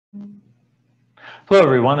Hello,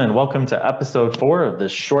 everyone, and welcome to episode 4 of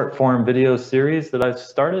this short form video series that I've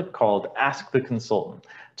started called Ask the Consultant.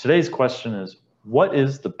 Today's question is, what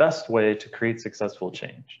is the best way to create successful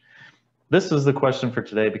change? This is the question for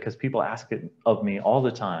today because people ask it of me all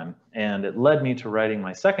the time, and it led me to writing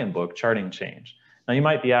my second book, Charting Change. Now, you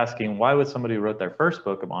might be asking, why would somebody who wrote their first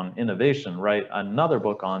book on innovation write another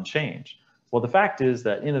book on change? Well, the fact is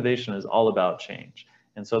that innovation is all about change,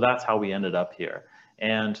 and so that's how we ended up here.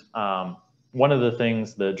 And one of the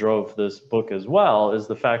things that drove this book as well is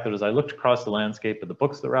the fact that as I looked across the landscape of the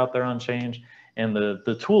books that were out there on change and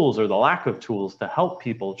the tools or the lack of tools to help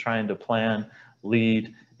people trying to plan,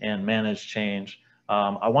 lead, and manage change,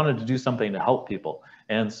 I wanted to do something to help people.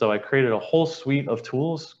 And so I created a whole suite of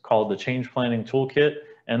tools called the Change Planning Toolkit.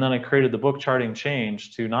 And then I created the book Charting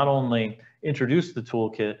Change to not only introduce the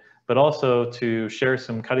toolkit, but also to share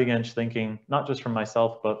some cutting edge thinking, not just from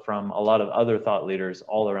myself, but from a lot of other thought leaders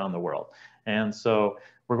all around the world. And so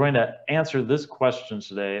we're going to answer this question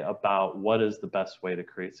today about what is the best way to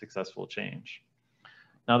create successful change.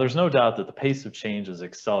 Now, there's no doubt that the pace of change is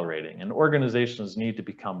accelerating, and organizations need to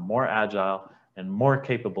become more agile and more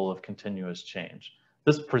capable of continuous change.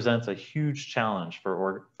 This presents a huge challenge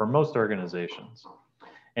for most organizations.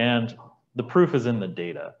 And the proof is in the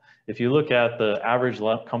data. If you look at the average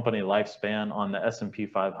company lifespan on the S&P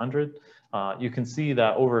 500, you can see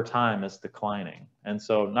that over time it's declining. And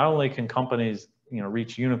so not only can companies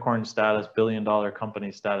reach unicorn status, billion-dollar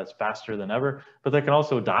company status faster than ever, but they can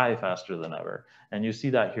also die faster than ever. And you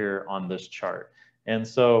see that here on this chart. And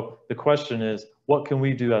so the question is, what can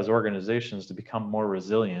we do as organizations to become more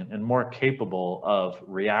resilient and more capable of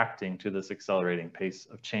reacting to this accelerating pace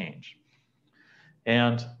of change?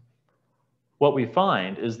 And what we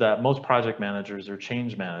find is that most project managers or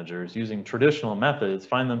change managers using traditional methods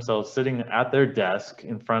find themselves sitting at their desk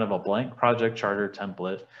in front of a blank project charter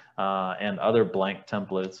template and other blank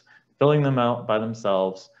templates, filling them out by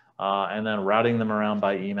themselves, and then routing them around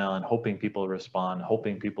by email and hoping people respond,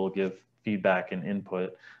 hoping people give feedback and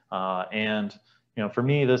input. And for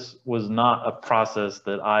me, this was not a process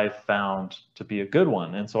that I found to be a good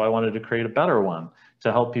one. And so I wanted to create a better one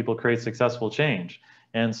to help people create successful change.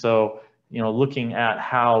 And so looking at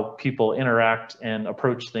how people interact and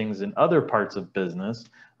approach things in other parts of business,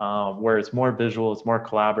 where it's more visual, it's more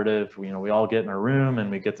collaborative. We all get in a room and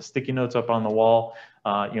we get the sticky notes up on the wall.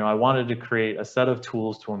 I wanted to create a set of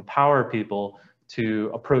tools to empower people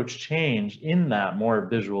to approach change in that more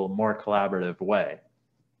visual, more collaborative way.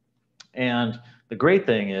 And the great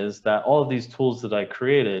thing is that all of these tools that I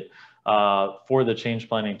created for the Change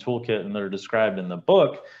Planning Toolkit and that are described in the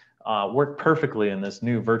book work perfectly in this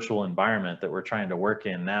new virtual environment that we're trying to work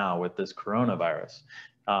in now with this coronavirus.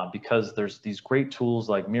 Because there's these great tools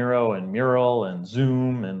like Miro and Mural and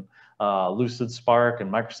Zoom and Lucid Spark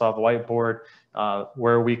and Microsoft Whiteboard,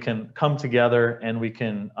 where we can come together and we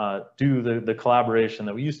can do the collaboration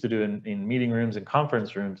that we used to do in meeting rooms and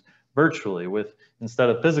conference rooms virtually, with instead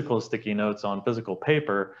of physical sticky notes on physical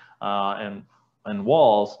paper and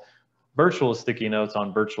walls, virtual sticky notes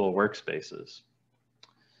on virtual workspaces.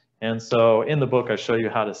 And so in the book, I show you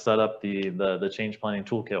how to set up the Change Planning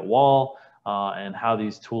Toolkit wall and how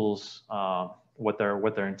these tools, what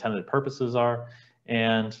their intended purposes are.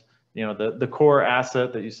 And the core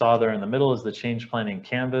asset that you saw there in the middle is the Change Planning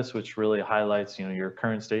Canvas, which really highlights your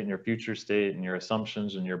current state and your future state and your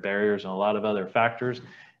assumptions and your barriers and a lot of other factors,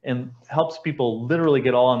 and helps people literally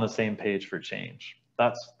get all on the same page for change.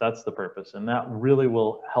 That's the purpose, and that really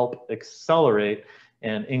will help accelerate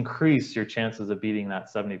and increase your chances of beating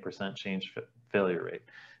that 70% change failure rate.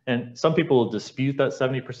 And some people will dispute that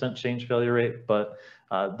 70% change failure rate, but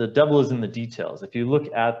the devil is in the details. If you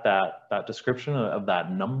look at that description of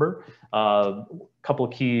that number, a couple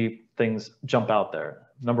of key things jump out there.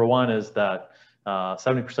 Number one is that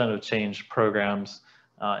 70% of change programs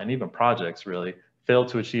and even projects really fail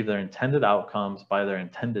to achieve their intended outcomes by their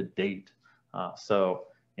intended date. So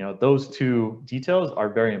those two details are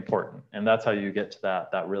very important, and that's how you get to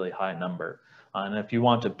that really high number. And if you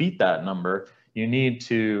want to beat that number, you need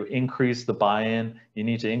to increase the buy-in, you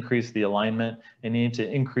need to increase the alignment, and you need to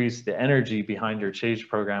increase the energy behind your change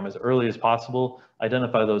program as early as possible.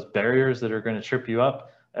 Identify those barriers that are going to trip you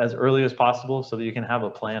up as early as possible so that you can have a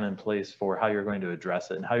plan in place for how you're going to address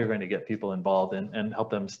it and how you're going to get people involved and help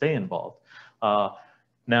them stay involved.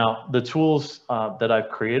 Now, the tools that I've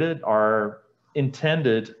created are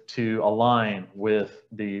intended to align with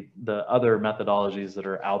the other methodologies that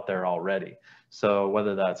are out there already. So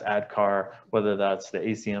whether that's ADKAR, whether that's the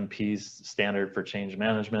ACMP's standard for change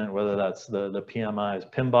management, whether that's the PMI's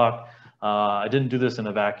PMBOK, I didn't do this in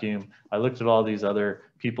a vacuum. I looked at all these other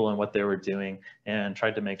people and what they were doing, and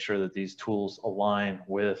tried to make sure that these tools align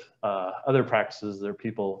with other practices that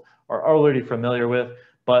people are already familiar with,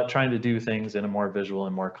 but trying to do things in a more visual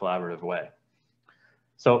and more collaborative way.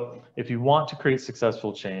 So if you want to create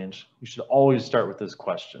successful change, you should always start with this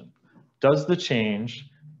question. Does the change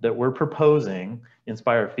that we're proposing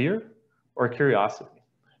inspire fear or curiosity?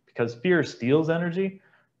 Because fear steals energy,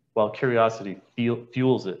 while curiosity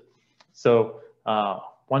fuels it. So I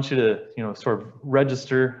want you to, sort of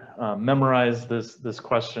register, memorize this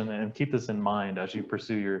question, and keep this in mind as you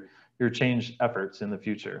pursue your change efforts in the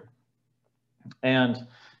future. And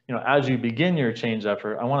as you begin your change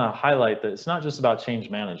effort, I want to highlight that it's not just about change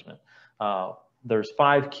management. There's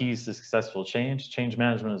 5 keys to successful change. Change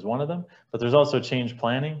management is one of them, but there's also change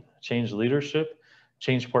planning, change leadership,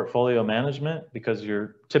 change portfolio management, because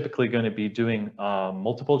you're typically going to be doing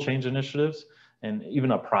multiple change initiatives, and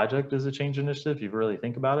even a project is a change initiative if you really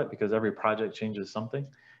think about it, because every project changes something.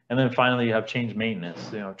 And then finally, you have change maintenance,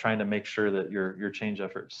 trying to make sure that your change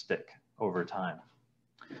efforts stick over time.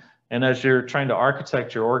 And as you're trying to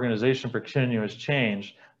architect your organization for continuous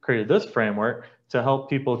change, created this framework to help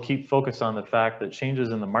people keep focused on the fact that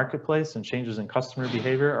changes in the marketplace and changes in customer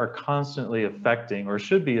behavior are constantly affecting, or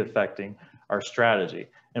should be affecting, our strategy.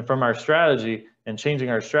 And from our strategy and changing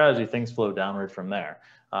our strategy, things flow downward from there.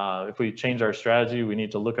 If we change our strategy, we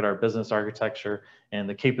need to look at our business architecture and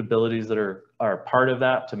the capabilities that are part of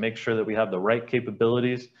that, to make sure that we have the right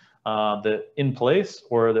capabilities that in place,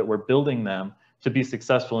 or that we're building them to be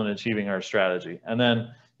successful in achieving our strategy. And then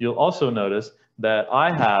you'll also notice that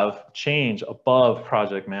I have change above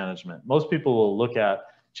project management. Most people will look at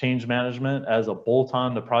change management as a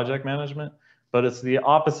bolt-on to project management, but it's the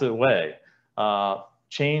opposite way.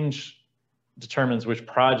 Change determines which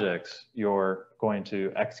projects you're going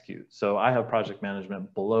to execute. So I have project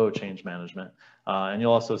management below change management. And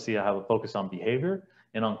you'll also see I have a focus on behavior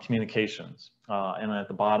and on communications. And at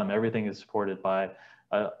the bottom, everything is supported by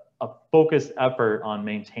a focused effort on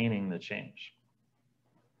maintaining the change.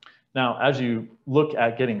 Now, as you look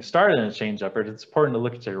at getting started in a change effort, it's important to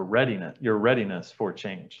look at your readiness for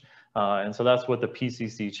change. And so that's what the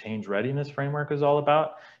PCC Change Readiness Framework is all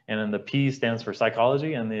about. And then the P stands for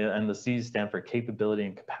psychology, and the C stand for capability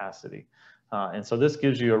and capacity. And so this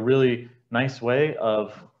gives you a really nice way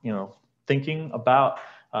of thinking about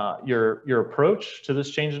your approach to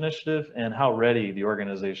this change initiative and how ready the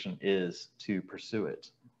organization is to pursue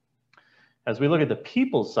it. As we look at the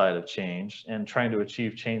people side of change and trying to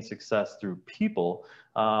achieve change success through people,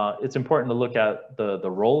 it's important to look at the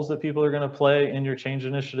roles that people are going to play in your change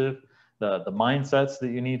initiative, the mindsets that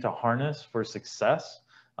you need to harness for success,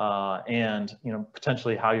 and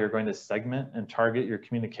potentially how you're going to segment and target your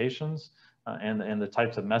communications, and the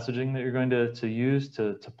types of messaging that you're going to use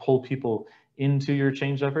to pull people into your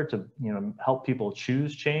change effort, to help people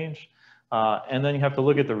choose change. And then you have to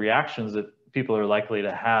look at the reactions that people are likely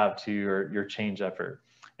to have to your change effort.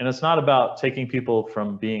 And it's not about taking people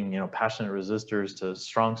from being passionate resistors to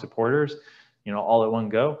strong supporters all at one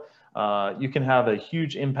go. You can have a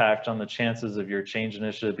huge impact on the chances of your change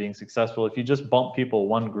initiative being successful if you just bump people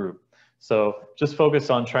one group. So just focus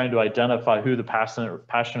on trying to identify who the passionate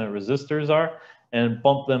resistors are, and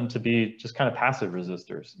bump them to be just kind of passive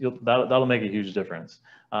resistors. That'll make a huge difference.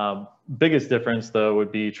 Biggest difference though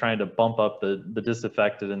would be trying to bump up the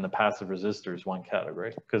disaffected and the passive resistors one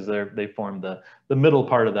category, because they form the middle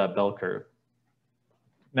part of that bell curve.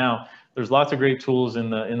 Now, there's lots of great tools in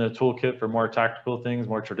the toolkit for more tactical things,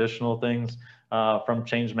 more traditional things from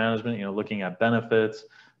change management. Looking at benefits,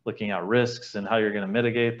 looking at risks, and how you're going to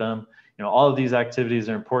mitigate them. All of these activities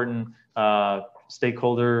are important.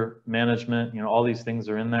 Stakeholder management, all these things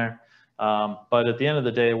are in there. But at the end of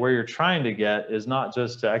the day, where you're trying to get is not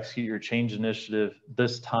just to execute your change initiative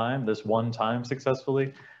this one time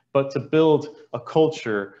successfully, but to build a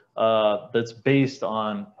culture that's based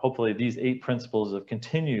on hopefully these 8 principles of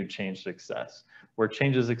continued change success, where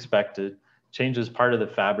change is expected, change is part of the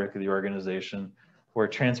fabric of the organization, where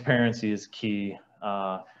transparency is key,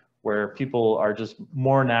 where people are just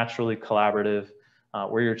more naturally collaborative,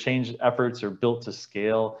 where your change efforts are built to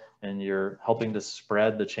scale, and you're helping to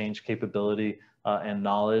spread the change capability and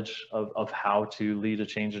knowledge of how to lead a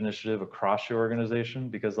change initiative across your organization.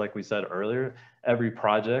 Because like we said earlier, every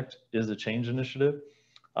project is a change initiative.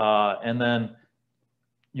 And then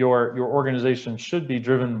your organization should be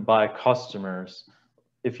driven by customers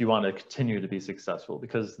if you want to continue to be successful,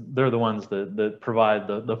 because they're the ones that provide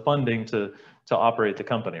the funding to operate the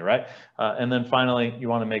company, right? And then finally, you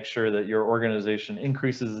want to make sure that your organization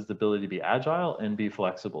increases its ability to be agile and be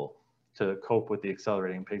flexible to cope with the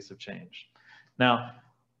accelerating pace of change. Now,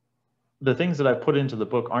 the things that I put into the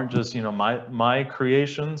book aren't just, you know, my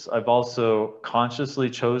creations. I've also consciously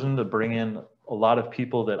chosen to bring in a lot of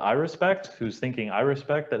people that I respect, whose thinking I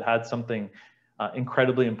respect, that had something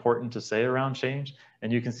incredibly important to say around change.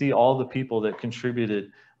 And you can see all the people that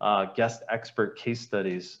contributed guest expert case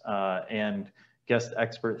studies and guest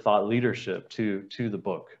expert thought leadership to the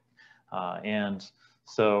book. And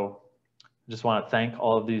so I just want to thank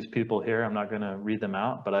all of these people here. I'm not going to read them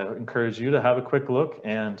out, but I encourage you to have a quick look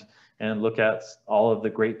and look at all of the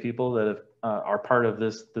great people that have, are part of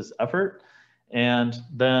this effort. And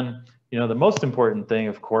then, you know, the most important thing,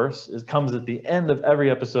 of course, is comes at the end of every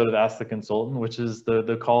episode of Ask the Consultant, which is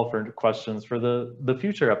the call for questions for the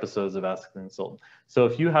future episodes of Ask the Consultant. So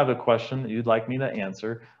if you have a question that you'd like me to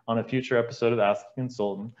answer on a future episode of Ask the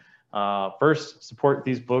Consultant, first support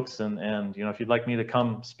these books, and you know, if you'd like me to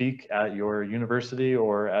come speak at your university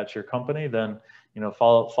or at your company, then you know,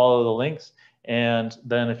 follow the links. And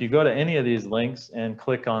then if you go to any of these links and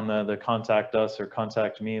click on the contact us or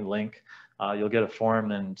contact me link, you'll get a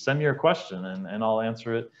form, and send me your question, and I'll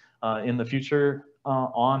answer it in the future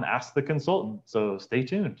on Ask the Consultant. So stay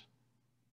tuned.